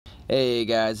Hey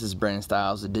guys, this is Brandon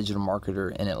Stiles, a digital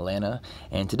marketer in Atlanta,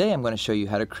 and today I'm going to show you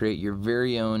how to create your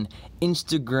very own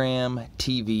Instagram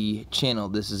TV channel.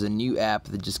 This is a new app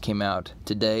that just came out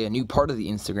today, a new part of the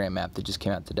Instagram app that just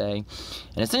came out today,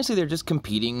 and essentially they're just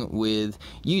competing with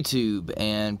YouTube,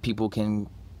 and people can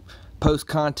post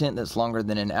content that's longer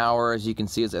than an hour. As you can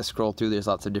see as I scroll through, there's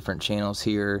lots of different channels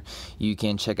here. You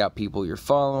can check out people you're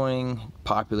following,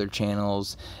 popular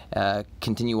channels,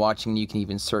 continue watching. You can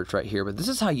even search right here. But this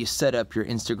is how you set up your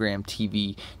Instagram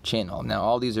TV channel. Now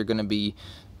all these are going to be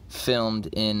filmed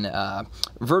in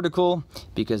vertical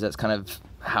because that's kind of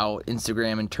how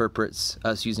Instagram interprets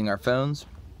us using our phones.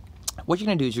 What you're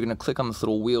going to do is you're going to click on this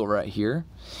little wheel right here.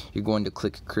 You're going to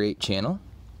click Create Channel,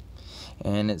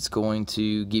 and it's going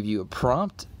to give you a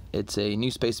prompt. It's a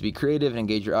new space to be creative and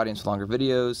engage your audience with longer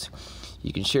videos.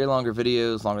 You can share longer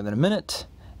videos longer than a minute,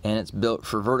 and it's built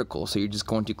for vertical, so you're just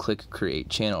going to click Create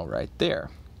Channel right there.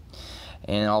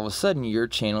 And all of a sudden your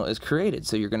channel is created,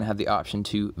 so you're going to have the option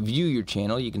to view your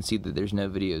channel. You can see that there's no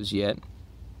videos yet,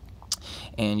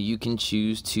 and you can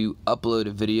choose to upload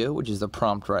a video, which is the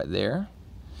prompt right there.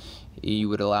 You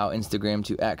would allow Instagram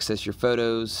to access your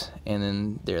photos, and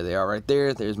then there they are right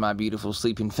there. There's my beautiful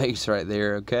sleeping face right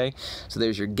there, okay? So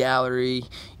there's your gallery.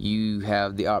 You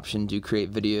have the option to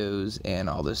create videos and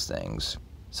all those things.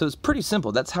 So it's pretty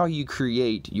simple. That's how you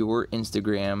create your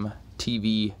Instagram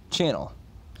TV channel.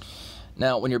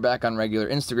 Now, when you're back on regular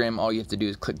Instagram, all you have to do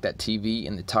is click that TV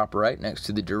in the top right next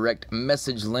to the direct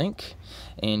message link,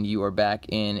 and you are back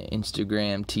in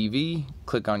Instagram TV.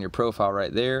 Click on your profile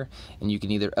right there, and you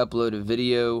can either upload a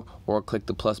video or click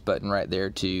the plus button right there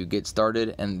to get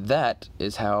started, and that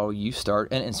is how you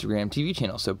start an Instagram TV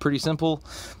channel. So pretty simple,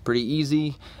 pretty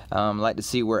easy. I'd like to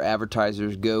see where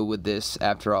advertisers go with this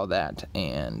after all that,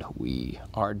 and we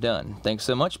are done. Thanks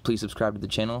so much. Please subscribe to the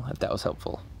channel if that was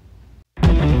helpful.